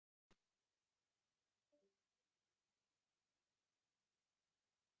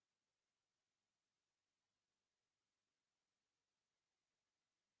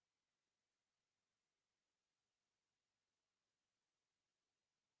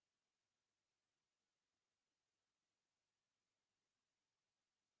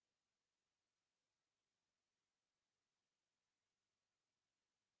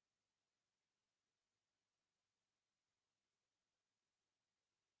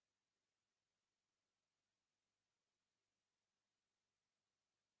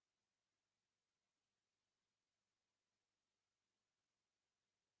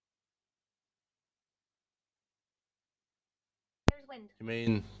wind. You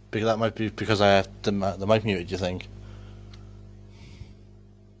mean because that might be because I have the mic muted? Do you think?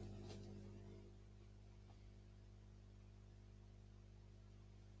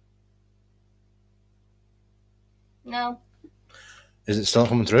 No. Is it still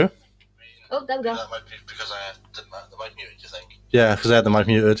coming through? Oh, there we go. That might be because I have the mic muted. Do you think? Yeah, because I had the mic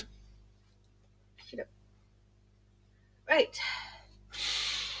muted. Right.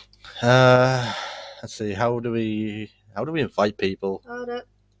 Let's see. How do we invite people? Hold up.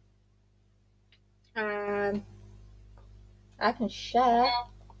 I can share.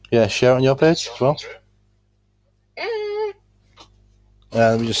 Yeah, share on your page as well.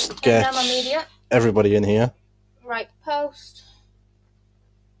 Let me just get everybody in here. Right, post.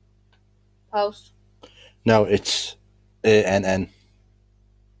 Post. No, it's Eevee-Ann.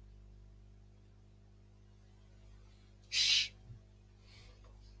 Shh.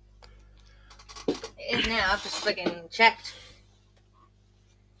 It is now. I've just friggin' checked.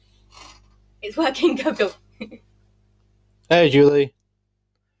 It's working. Go, go. Hey, Julie.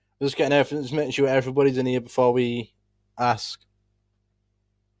 Just getting everything, just making sure everybody's in here before we ask.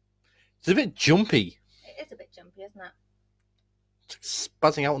 It's a bit jumpy. It is a bit jumpy, isn't it? It's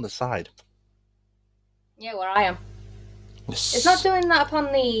spazzing out on the side. Yeah, where I am. It's not doing that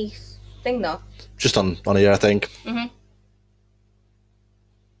upon the thing, though. Just on here, I think. Mhm.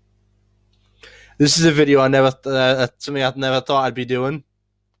 This is a video something I never thought I'd be doing.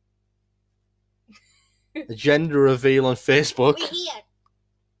 A gender reveal on Facebook. We're here.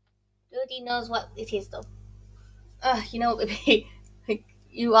 Nobody knows what it is, though. You know what would be? Like,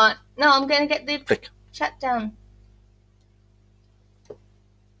 you aren't. No, I'm gonna get the chat down.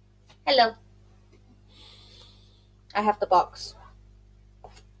 Hello. I have the box.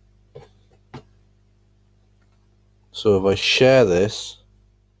 So if I share this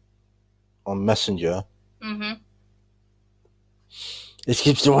on Messenger, it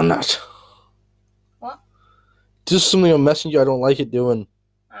keeps doing that. What? Just something on Messenger I don't like it doing.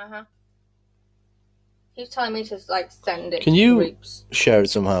 He's telling me to like send it. Can you share it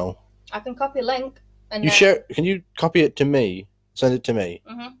somehow? I can copy a link. And Can you copy it to me? Send it to me,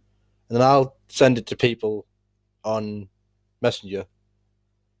 and then I'll send it to people on Messenger.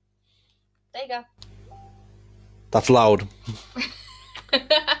 There you go. That's loud.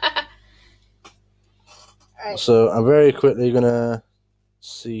 Right. So I'm very quickly gonna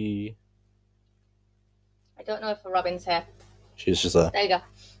see. I don't know if Robin's here. She's just there. There you go.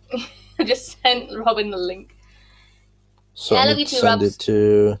 I just sent Robin the link. So yeah, I I love need you to too, send Robs. it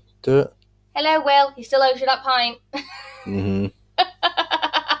to it. Hello, Will. You still owes you that pint.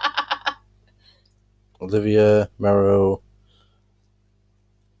 Olivia, Mero,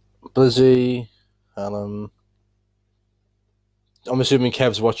 Blizzy, Alan. I'm assuming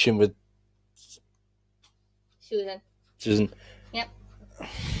Kev's watching with Susan. Yep.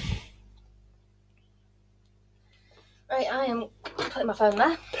 Right, I am putting my phone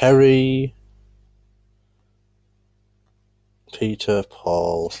there. Perry, Peter,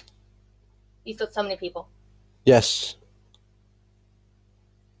 Paul. You've got so many people. Yes.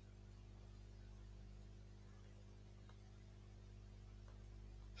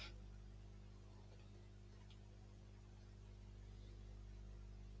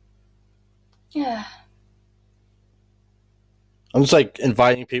 Yeah. I'm just like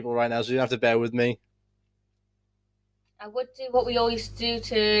inviting people right now, so you don't have to bear with me. I would do what we always do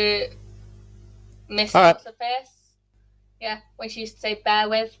to Miss All right. What's her face. Yeah, when she used to say bear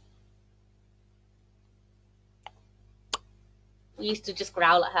with. We used to just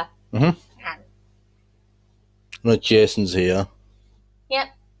growl at her. No, Jason's here. Yep.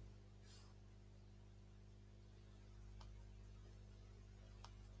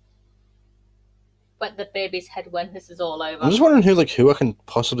 But the baby's head when this is all over. I'm just wondering who I can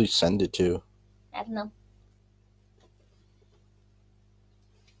possibly send it to. I don't know.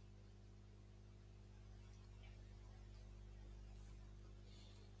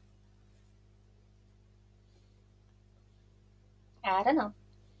 I don't know.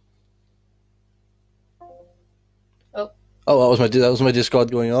 Oh, that was my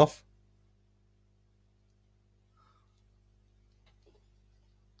Discord going off.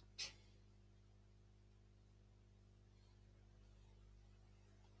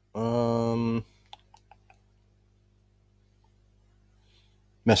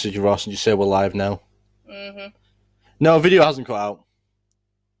 Message Ross and just say we're live now. No, video hasn't cut out.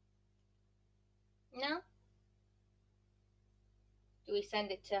 No? Do we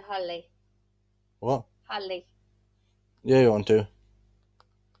send it to Holly? What? Holly. Yeah, you want to.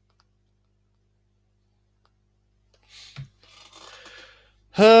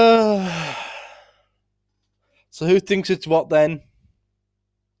 So who thinks it's what then?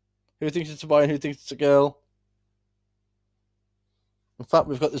 Who thinks it's a boy and who thinks it's a girl? In fact,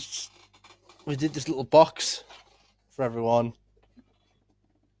 we've got this. We did this little box for everyone.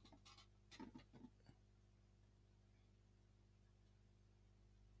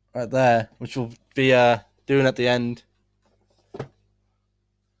 Right there, which we'll be doing at the end.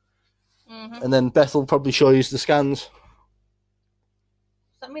 And then Beth will probably show you the scans.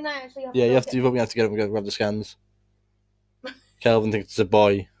 Does that mean I actually have Yeah, you to have to get up and go grab the scans. Kelvin thinks it's a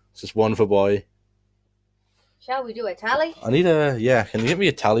boy. It's just one for boy. Shall we do a tally? I need a... Yeah, can you get me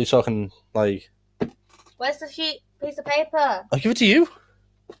a tally so I can, like... Where's the piece of paper? I'll give it to you.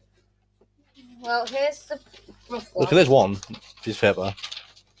 Well, here's the rough one. Look, there's one piece of paper.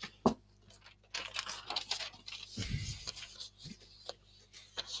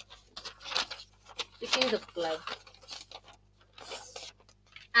 Just use a glove.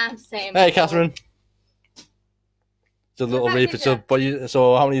 I'm saying... Hey, Catherine. It's a little reaper.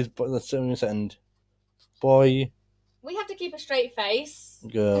 So how many... Let's see a second. Boy. We have to keep a straight face.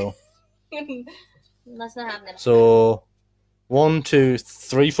 Girl. That's not happening. So, 1, 2,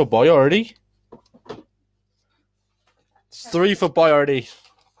 3 for boy already. It's 3 for boy already.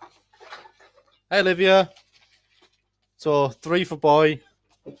 Hey, Olivia. So, 3 for boy.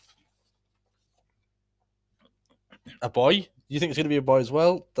 A boy? You think it's going to be a boy as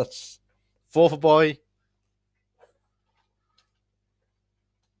well? That's 4 for boy.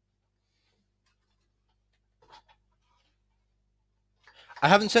 I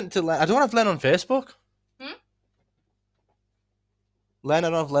haven't sent it to Len. I don't have Len on Facebook. Len,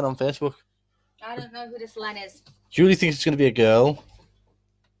 I don't have Len on Facebook. I don't know who this Len is. Julie thinks it's going to be a girl.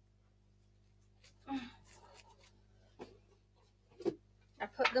 I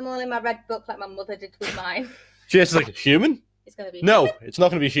put them all in my red book like my mother did with mine. Jason's like, human? It's going to be No, it's not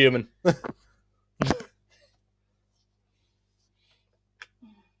going to be human.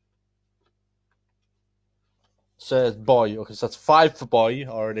 Says boy. Okay, so that's 5 for boy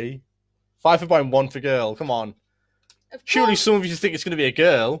already. 5 for boy and 1 for girl. Come on. Surely some of you think it's going to be a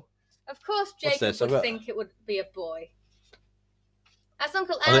girl. Of course, Jacob would think it would be a boy. That's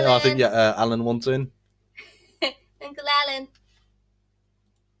Uncle Alan. I think Alan wants in. Uncle Alan.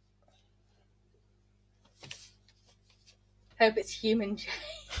 Hope it's human, Jay.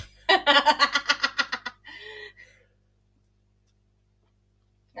 Right,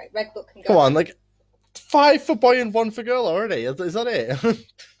 red book can go. Come on, like 5 for boy and 1 for girl already. Is that it?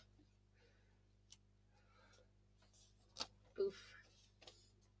 Oof.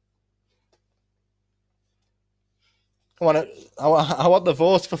 Come on, I want the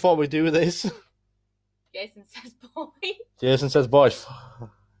votes before we do this. Jason says boy. Jason says boy.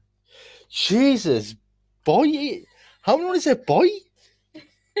 Jesus, boy. How many is it, boy?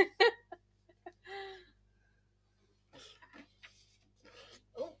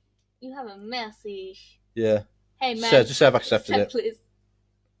 Oh, you have a message. Yeah. Hey, man. Just say I've accepted it. Please.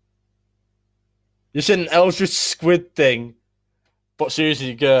 You said an Eldritch squid thing, but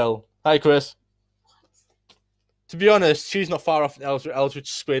seriously, girl. Hi, Chris. To be honest, she's not far off an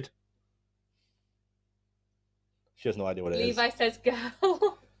Eldritch squid. She has no idea what it is. Levi says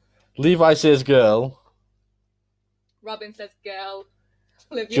girl. Levi says girl. Robin says girl.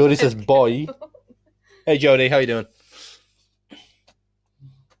 Olivia Jodie says boy. Hey, Jodie, how you doing?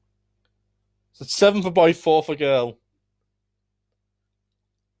 So it's 7 for boy, 4 for girl.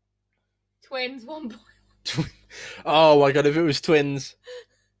 Twins, 1 boy. Oh my god, if it was twins.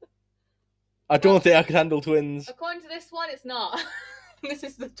 I don't think I could handle twins. According to this one, it's not. This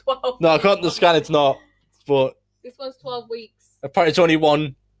is the 12. No, according to the scan, it's not. But this one's 12 weeks. apparently it's only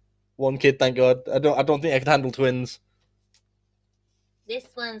one kid, thank God. I don't think I could handle twins. This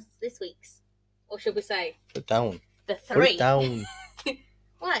one's this week's. Or should we say? Put it down. The 3. Put it down.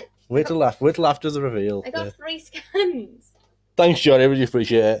 What? Wait till after the reveal. I got 3 scans. Thanks, John. I really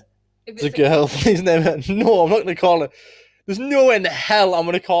appreciate it. It's a girl. Please name her. No, I'm not going to call her. There's no way in hell I'm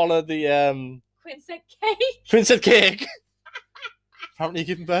going to call her the Quinset Cake. Quinset Cake. Apparently, you're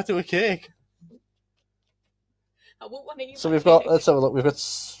giving birth to a cake. I won't want to use. So we've got. Let's have a look. We've got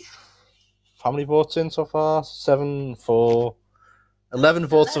how many votes in so far? 7, 4, 11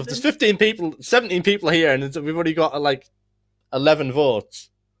 votes. So there's 15 people, 17 people here, and we've already got like 11 votes.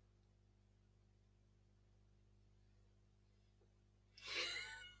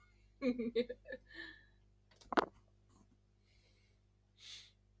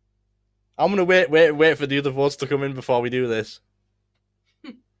 I'm gonna wait for the other votes to come in before we do this.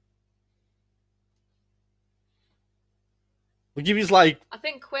 We'll give you like I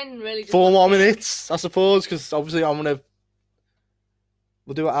think Quinn really just 4 more minutes, I suppose, because obviously we'll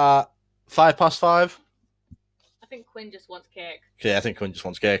do it at 5 past 5. I think Quinn just wants cake. Okay, I think Quinn just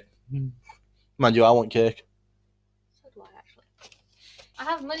wants cake. Mind you, I want cake. So do I, actually. I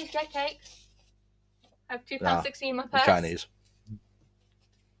have money to get cakes. I have £2.60 in my purse. Chinese.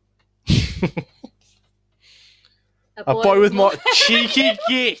 A boy with more cheeky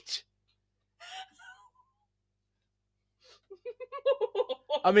git.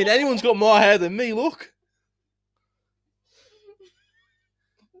 I mean, anyone's got more hair than me, look.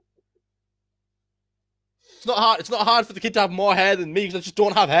 It's not hard for the kid to have more hair than me because I just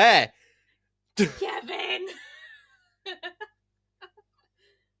don't have hair. Kevin!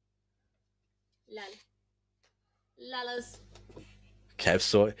 Lalas. Kev,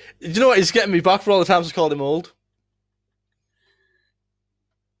 sorry. Do you know what? He's getting me back for all the times I called him old.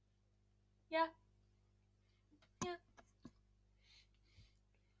 Yeah.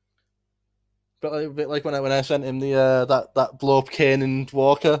 But a bit like when I sent him the that blow up Kane and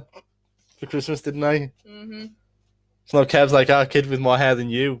Walker for Christmas, didn't I? Mm-hmm. So now Kev's like our kid with more hair than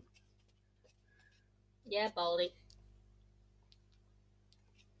you. Yeah, Baldy.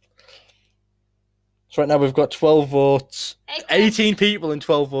 So right now we've got 12 votes. 18 people and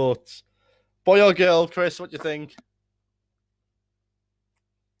 12 votes. Boy or girl, Chris, what do you think?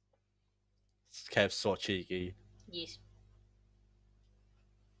 Kev's so cheeky. Yes.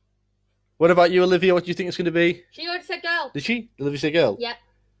 What about you, Olivia? What do you think it's going to be? She already said girl. Did she? Olivia say girl?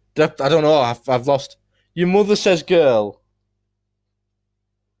 Yep. I don't know. I've lost. Your mother says girl.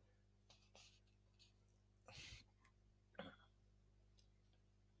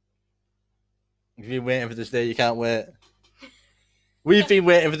 If you're waiting for this day, you can't wait. We've been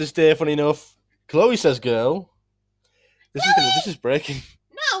waiting for this day, funny enough. Chloe says girl. This is breaking.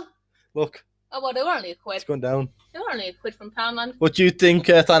 No. Look. Oh, well, they were only a quid. It's going down. They were only a quid from Poundland. What do you think,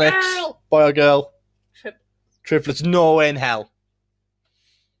 Thanex? Girl. Boy or girl? Triplets. No way in hell.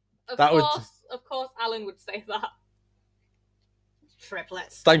 Of course, Alan would say that.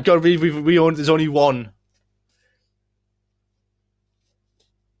 Triplets. Thank God we own. There's only one.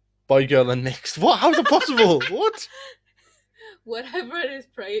 Boy, girl, and mixed. What? How's it possible? What? Whatever it is,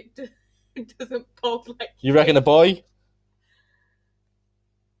 pray it doesn't poke like. You reckon a boy?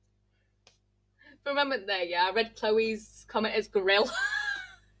 For a moment there, yeah, I read Chloe's comment as grill.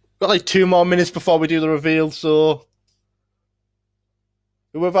 Got like 2 more minutes before we do the reveal, so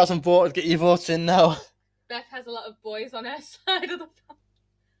whoever hasn't voted, get your votes in now. Beth has a lot of boys on her side of the family.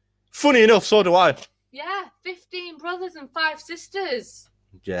 Funny enough, so do I. Yeah, 15 brothers and 5 sisters.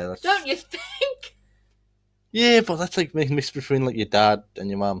 Yeah, that's... Don't you think? Yeah, but that's like making mix between like your dad and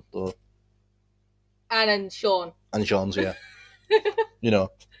your mum, though. And Sean. And Sean's, yeah. You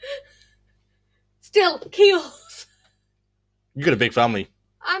know. Still, Keels. You got a big family.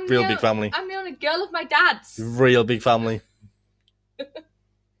 Big family. I'm the only girl of my dad's. Real big family.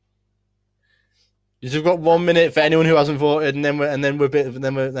 You've got 1 minute for anyone who hasn't voted, and then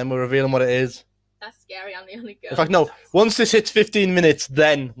we're revealing what it is. That's scary. I'm the only girl. In fact, no. Once this hits 15 minutes,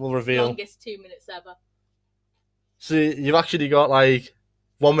 then we'll reveal. Longest 2 minutes ever. So you've actually got like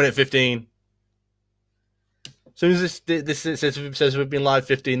 1 minute 15. As soon as this says we've been live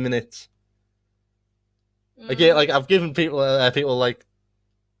 15 minutes. Again, like I've given people like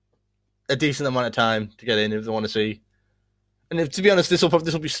a decent amount of time to get in if they want to see. And to be honest, this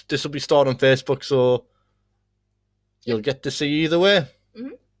will be stored on Facebook, so you'll get to see either way. Mm-hmm.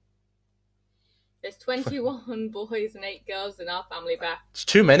 There's 21 boys and 8 girls in our family back. It's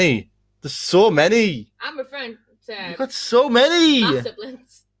too many. There's so many. I'm referring to. You've got so many. Our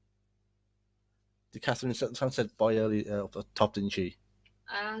siblings. Did Catherine said boy earlier up the top, didn't she?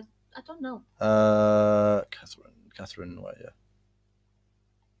 I don't know. Catherine, what? Yeah.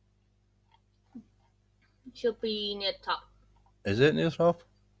 She'll be near the top. Is it near the top?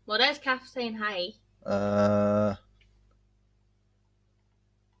 Well, there's Kath saying hi.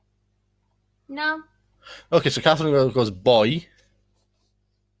 No. Okay, so Catherine goes boy.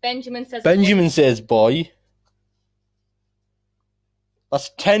 Benjamin says boy.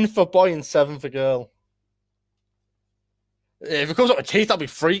 That's 10 for boy and 7 for girl. If it comes up with teeth, that'd be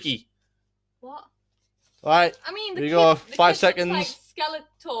freaky. What? Alright. I mean, Here you go. 5 seconds. Like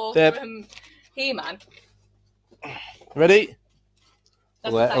Skeletor from He-Man. Ready?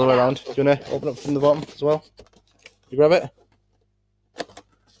 All the way around. Do you want to open up from the bottom as well? You grab it.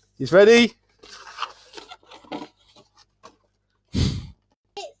 He's ready.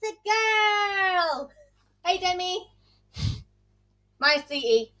 It's a girl! Hey, Demi. Mine's the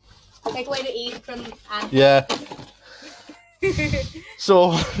E. Take away the E from Anne. Yeah.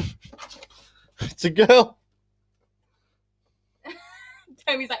 So, it's a girl.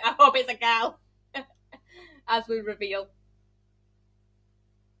 Tommy's like, I hope it's a girl. As we reveal.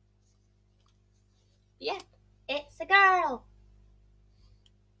 Yeah, it's a girl.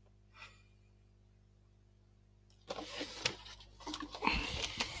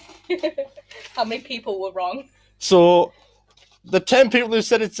 How many people were wrong? So the 10 people who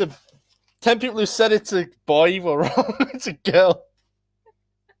said it's a boy were wrong. It's a girl.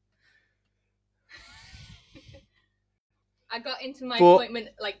 I got into my appointment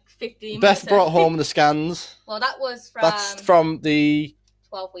like 15 minutes. Beth brought home the scans. Well, that was from... That's from the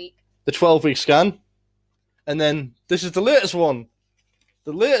 12-week. The 12-week scan. And then this is the latest one.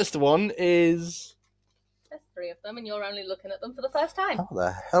 The latest one is... There's 3 of them and you're only looking at them for the first time. How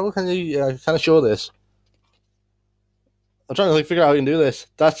the hell can you kind of show this? I'm trying to figure out how you can do this.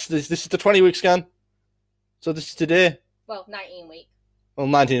 This is the 20-week scan. So this is today. Well, 19-week. Well,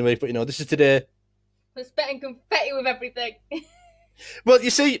 19-week, but this is today. I'm spitting confetti with everything. Well, you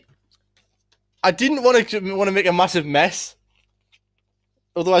see, I didn't want to make a massive mess.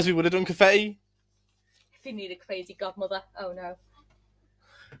 Otherwise, we would have done confetti. If you need a crazy godmother. Oh, no.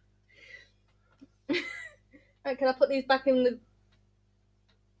 Right, can I put these back in the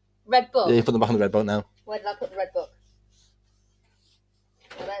red book? Yeah, you put them back in the red book now. Where did I put the red book?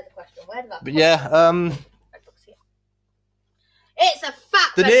 Well, there's the question. Where did I put But yeah, red book's here. It's a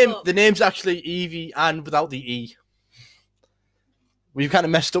fat red book. The name's actually Eevee-Ann without the E. We've kind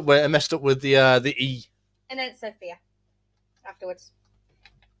of messed up with the E. And then it's Sophia. Afterwards.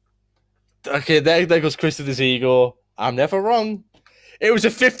 Okay, there goes Chris with his ego. I'm never wrong. It was a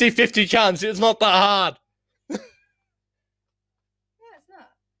 50-50 chance. It's not that hard. Yeah, it's not.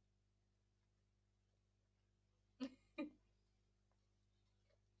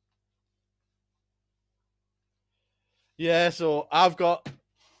 Yeah, so I've got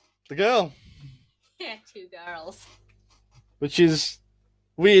the girl. Yeah, 2 girls. Which is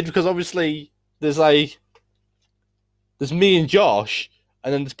weird because obviously there's me and Josh,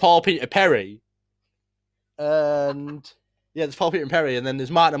 and then there's Paul, Peter, Perry. And yeah, there's Paul, Peter, and Perry, and then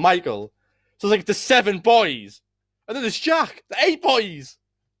there's Martin and Michael. So it's like there's 7 boys. And then there's Jack, the 8 boys.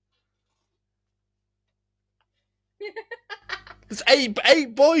 There's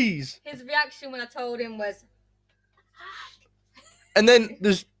eight boys. His reaction when I told him was... And then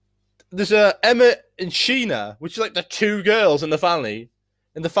there's Emma and Sheena, which is like the 2 girls in the family.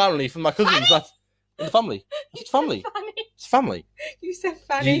 From my cousins. That's in the family. It's family. Fanny. It's family. You said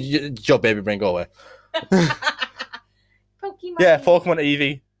Fanny. Your baby brain, go away. Pokemon. Yeah, Pokemon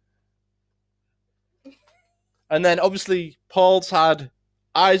Eevee. And then obviously Paul's had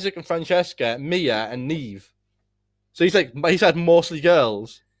Isaac and Francesca, Mia and Neve. So he's had mostly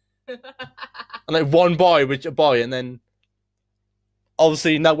girls. And like 1 boy, and then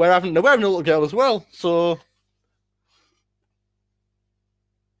obviously now we're having a little girl as well. So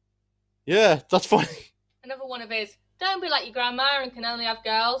yeah, that's funny. Another one of his. Don't be like your grandma and can only have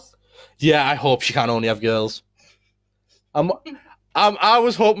girls. Yeah, I hope she can only have girls. I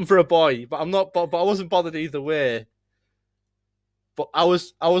was hoping for a boy, but I'm not. But I wasn't bothered either way. But I'm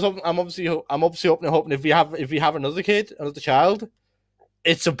obviously hoping if we have another child,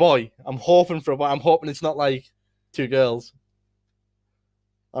 it's a boy. I'm hoping for a boy. I'm hoping it's not like 2 girls.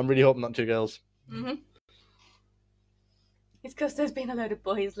 I'm really hoping not 2 girls. Mm-hmm. It's because there's been a load of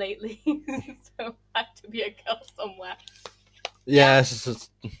boys lately, so it had to be a girl somewhere. Yes.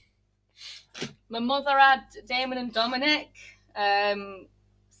 My mother had Damon and Dominic.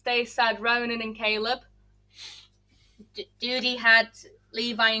 Stacey had Ronan and Caleb. Judy had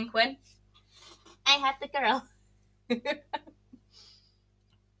Levi and Quinn. I had the girl.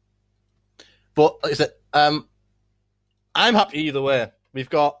 But like I said, I'm happy either way. We've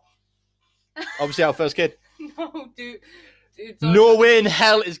got obviously our first kid. No, dude. No way in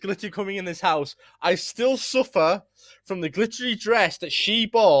hell is glitter coming in this house. I still suffer from the glittery dress that she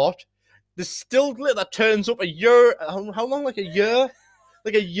bought. There's still glitter that turns up a year. How long? Like a year?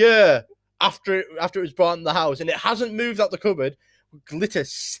 Like a year after it was brought in the house, and it hasn't moved out the cupboard. Glitter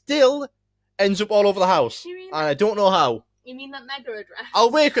still ends up all over the house, and I don't know how. You mean that mega dress?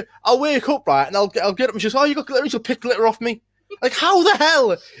 I'll wake up right, and I'll get up and she'll say, "Oh, you got glitter?" And she'll pick glitter off me. Like, how the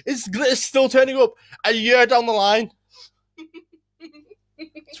hell is glitter still turning up a year down the line?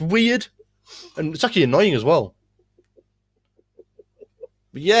 It's weird, and it's actually annoying as well.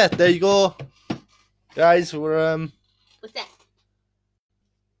 But yeah, there you go, guys. We're What's that?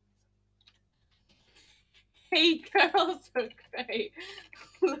 Hey, girls are great.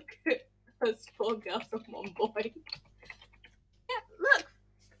 Look at those 4 girls and 1 boy. Yeah, look.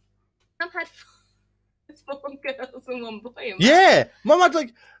 I've had 4 girls and 1 boy. Yeah, Mum had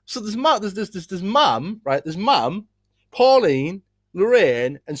there's Mum, right? There's Mum, Pauline,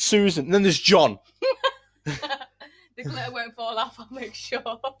 Lorraine, and Susan, and then there's John. The glitter won't fall off, I'll make sure.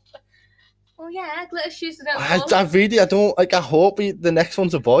 Oh yeah, glitter shoes don't fall. I hope the next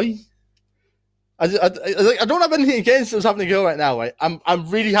one's a boy. I don't have anything against us having a girl right now. Right? I'm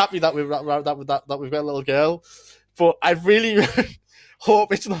really happy that we've got a little girl, but I really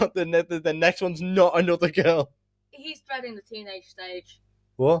hope it's not the next one's not another girl. He's dreading the teenage stage.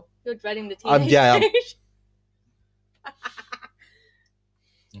 What? You're dreading the teenage stage.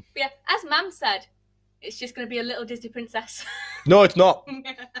 But yeah, as Mam said, it's just going to be a little Disney princess. No, it's not.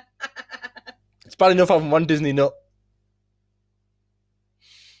 It's bad enough having one Disney nut.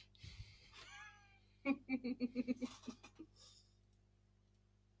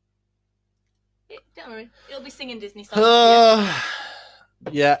 Don't worry, it'll be singing Disney songs.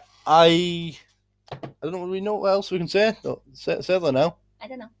 Yeah, I don't know. We know what else we can say. No, say that now. I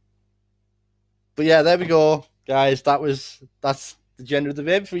don't know. But yeah, there we go, guys. That's the gender of the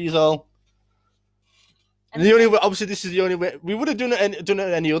baby for you all. And the only way, obviously, this is the only way we would have done it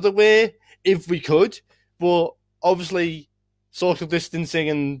any other way if we could, but obviously, social distancing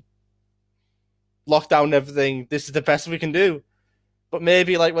and lockdown and everything. This is the best we can do. But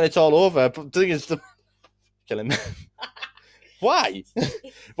maybe like when it's all over. But the thing is, killing me. Why?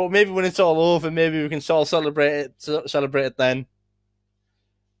 But maybe when it's all over, maybe we can all celebrate it then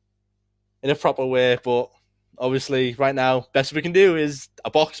in a proper way. But obviously, right now, best we can do is a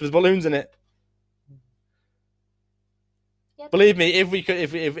box with balloons in it. Yep. Believe me, if we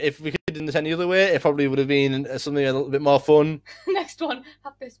could do this any other way, it probably would have been something a little bit more fun. Next one,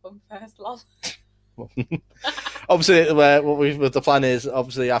 have this one first, lol. Obviously, what the plan is,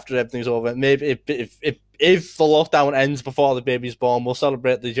 obviously after everything's over, maybe if the lockdown ends before the baby's born, we'll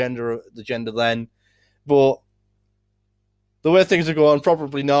celebrate the gender then. But the way things are going,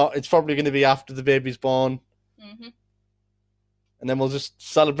 probably not. It's probably going to be after the baby's born, and then we'll just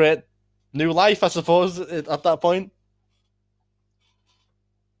celebrate new life, I suppose, at that point.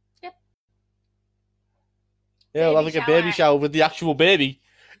 Yep. Yeah, we'll have like a baby shower with the actual baby.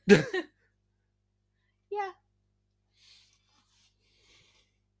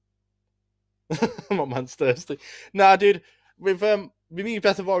 My man's thirsty. Nah, dude, me and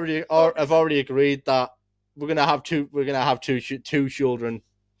Beth have already agreed that we're gonna have two children.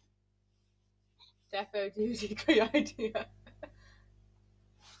 Definitely a great idea.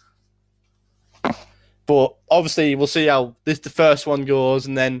 But obviously, we'll see how the first one goes,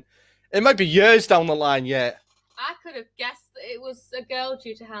 and then it might be years down the line yet. I could have guessed that it was a girl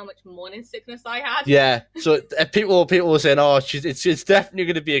due to how much morning sickness I had. Yeah, so people were saying, "Oh, it's definitely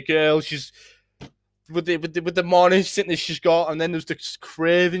going to be a girl." She's with the morning sickness she's got, and then there's the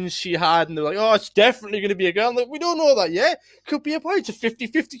cravings she had, and they're like, "Oh, it's definitely going to be a girl." I'm like, we don't know that yet. Could be a boy. It's a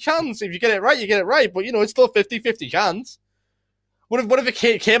 50-50 chance. If you get it right, you get it right. But it's still 50-50 chance. What if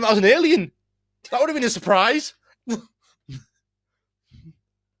it came out as an alien? That would have been a surprise.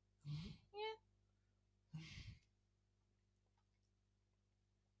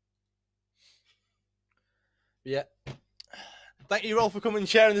 Yeah. Thank you all for coming and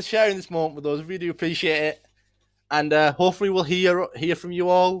sharing this moment with us. We really do appreciate it. And hopefully we'll hear from you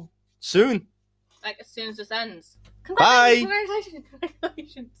all soon. Like as soon as this ends. Bye.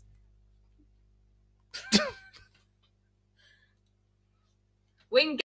 Congratulations. Wing